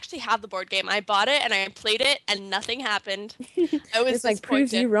actually have the board game. I bought it and I played it and nothing happened. I was It's like,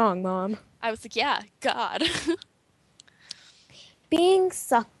 proves you disappointed. wrong, Mom. I was like, yeah, God. Being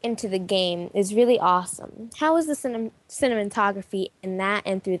sucked into the game is really awesome. How was the cinematography in that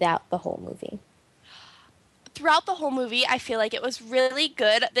and throughout the whole movie? Throughout the whole movie, I feel like it was really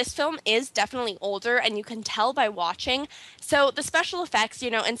good. This film is definitely older, and you can tell by watching. So the special effects,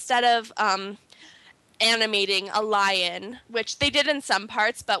 instead of animating a lion, which they did in some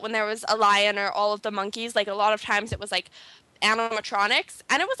parts, but when there was a lion or all of the monkeys, like a lot of times it was like animatronics,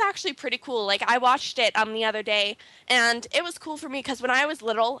 and it was actually pretty cool. Like I watched it the other day, and it was cool for me because when I was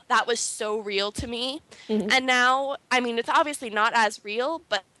little, that was so real to me. And now, I mean, it's obviously not as real,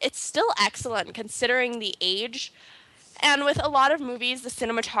 but it's still excellent considering the age. And with a lot of movies, the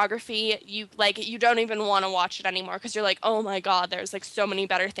cinematography, you don't even want to watch it anymore because you're like, oh my God, there's like so many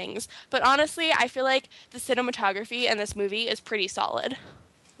better things. But honestly, I feel like the cinematography in this movie is pretty solid.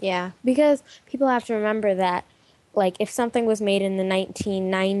 Yeah, because people have to remember that, like, if something was made in the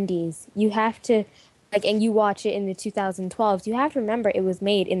 1990s, you have to, like, and you watch it in the 2012s, you have to remember it was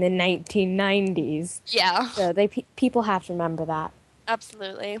made in the 1990s. Yeah. So people have to remember that.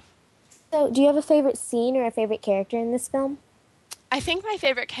 Absolutely. So, do you have a favorite scene or a favorite character in this film? I think my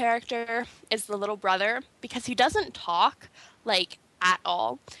favorite character is the little brother because he doesn't talk, like, at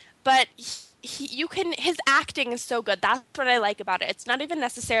all. But his acting is so good. That's what I like about it. It's not even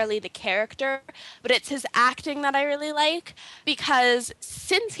necessarily the character, but it's his acting that I really like because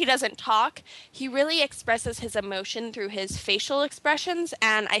since he doesn't talk, he really expresses his emotion through his facial expressions,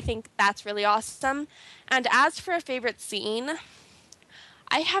 and I think that's really awesome. And as for a favorite scene,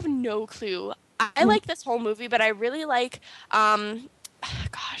 I have no clue. I like this whole movie, but I really like, I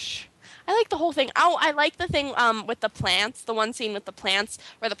like the whole thing. Oh, I like the thing with the plants, the one scene with the plants,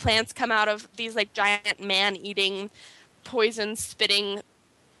 where the plants come out of these like giant man-eating, poison-spitting,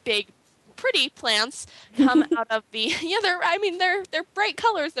 big, pretty plants come out of the they're bright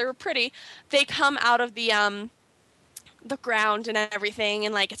colors. They're pretty. They come out of the ground and everything,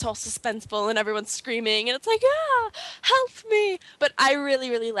 and like it's all suspenseful and everyone's screaming and it's like, help me. But I really,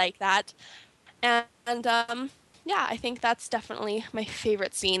 really like that. And yeah, I think that's definitely my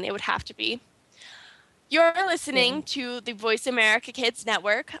favorite scene. It would have to be. You're listening to the Voice America Kids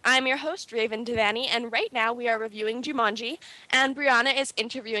Network. I'm your host, Raven Devaney, and right now we are reviewing Jumanji, and Brianna is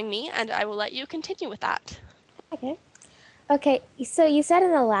interviewing me, and I will let you continue with that. Okay, so you said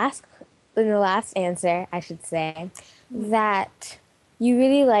in the last answer, I should say, that you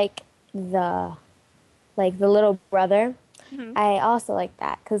really like the little brother. I also like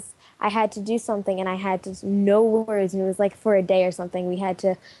that because I had to do something and I had to no words, and it was like for a day or something. We had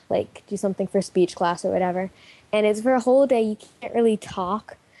to like do something for speech class or whatever, and it's for a whole day. You can't really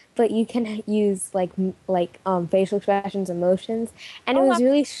talk, but you can use facial expressions, emotions, and it was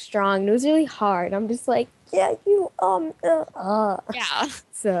really strong. And it was really hard. I'm just like, yeah, you Yeah.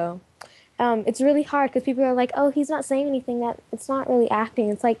 So. It's really hard because people are like, oh, he's not saying anything. That it's not really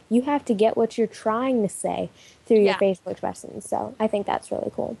acting. It's like you have to get what you're trying to say through your facial expressions. So I think that's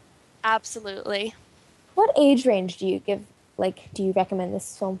really cool. Absolutely. What age range do you recommend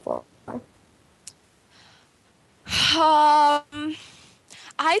this film for?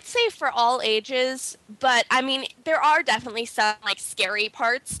 I'd say for all ages, but I mean, there are definitely some like scary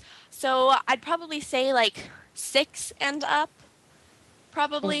parts. So I'd probably say like 6 and up.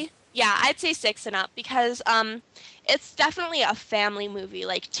 Probably. Yeah, I'd say 6 and up because it's definitely a family movie.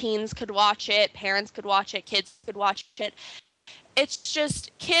 Like teens could watch it, parents could watch it, kids could watch it. It's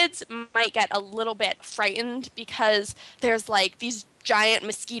just kids might get a little bit frightened because there's like these giant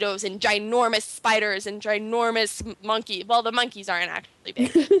mosquitoes and ginormous spiders and ginormous monkey. Well, the monkeys aren't actually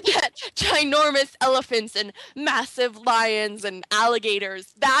big. Ginormous elephants and massive lions and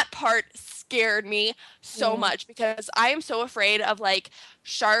alligators. That part scared me so much because I am so afraid of like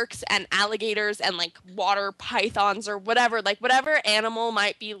sharks and alligators and like water pythons or whatever. Like whatever animal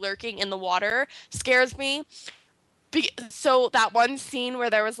might be lurking in the water scares me. So that one scene where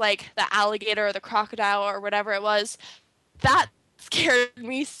there was like the alligator or the crocodile or whatever it was, that scared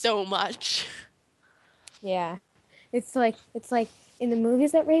me so much. Yeah. It's like in the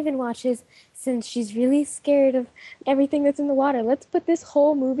movies that Raven watches, since she's really scared of everything that's in the water, let's put this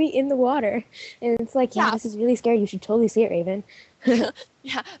whole movie in the water. And it's like, yeah, this is really scary. You should totally see it, Raven.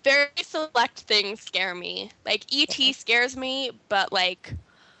 Yeah, very select things scare me. Like E.T. scares me, but like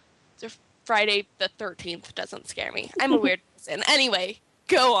Friday the 13th doesn't scare me. I'm a weird person. Anyway,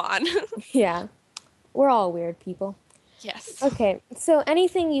 go on. Yeah. We're all weird people. Yes. Okay, so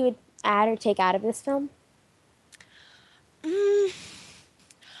anything you would add or take out of this film?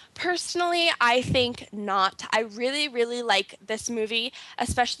 Personally, I think not. I really, really like this movie,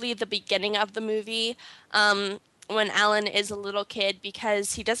 especially the beginning of the movie, when Alan is a little kid,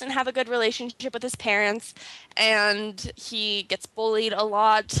 because he doesn't have a good relationship with his parents, and he gets bullied a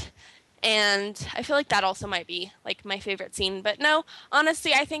lot. And I feel like that also might be like my favorite scene. But no,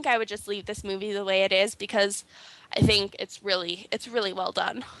 honestly, I think I would just leave this movie the way it is because I think it's really well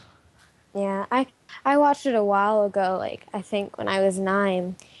done. Yeah, I watched it a while ago, like I think when I was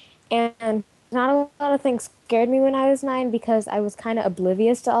 9. And not a lot of things scared me when I was 9 because I was kind of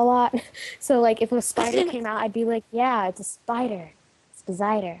oblivious to a lot. So like if a spider came out, I'd be like, yeah, it's a spider.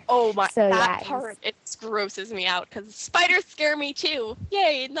 Spider. Oh my, so, that part, it grosses me out because spiders scare me too.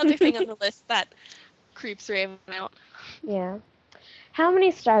 Yay, another thing on the list that creeps Raven out. Yeah. How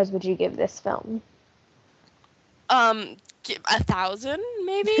many stars would you give this film? 1,000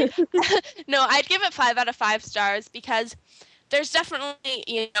 maybe? No, I'd give it 5 out of 5 stars because there's definitely,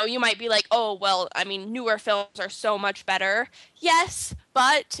 you might be like, oh, well, I mean, newer films are so much better. Yes,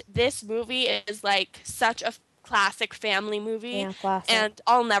 but this movie is like such a classic family movie, and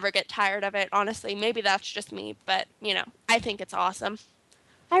I'll never get tired of it, honestly. Maybe that's just me, but, I think it's awesome.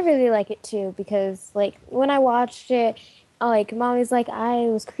 I really like it, too, because, like, when I watched it, like, Mommy's like, I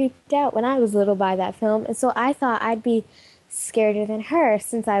was creeped out when I was little by that film, and so I thought I'd be scarier than her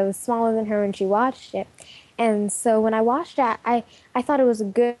since I was smaller than her when she watched it. And so when I watched it, I thought it was a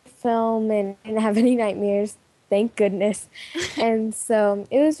good film and didn't have any nightmares. Thank goodness. And so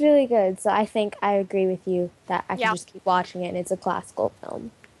it was really good. So I think I agree with you that I can just keep watching it, and it's a classical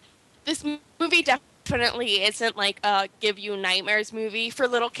film. This movie definitely isn't like a give you nightmares movie for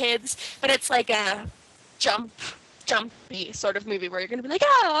little kids, but it's like a jumpy sort of movie where you're going to be like,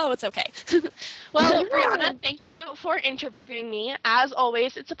 oh, it's okay. Well, Brianna, thank you for interviewing me. As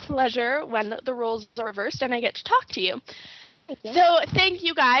always, it's a pleasure when the roles are reversed and I get to talk to you. So thank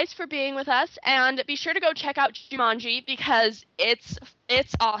you guys for being with us, and be sure to go check out Jumanji because it's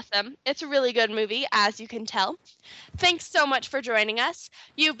awesome. It's a really good movie, as you can tell. Thanks so much for joining us.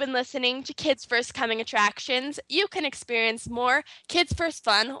 You've been listening to Kids First Coming Attractions. You can experience more Kids First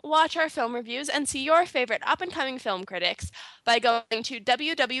fun, watch our film reviews, and see your favorite up-and-coming film critics by going to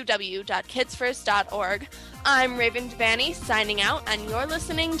www.kidsfirst.org. I'm Raven Devaney signing out, and you're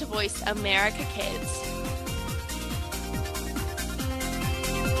listening to Voice America Kids.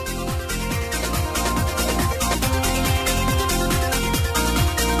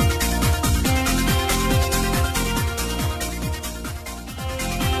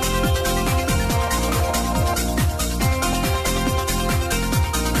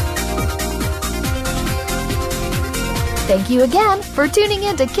 Thank you again for tuning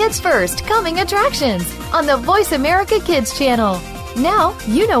in to Kids First Coming Attractions on the Voice America Kids channel. Now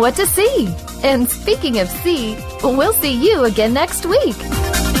you know what to see. And speaking of see, we'll see you again next week.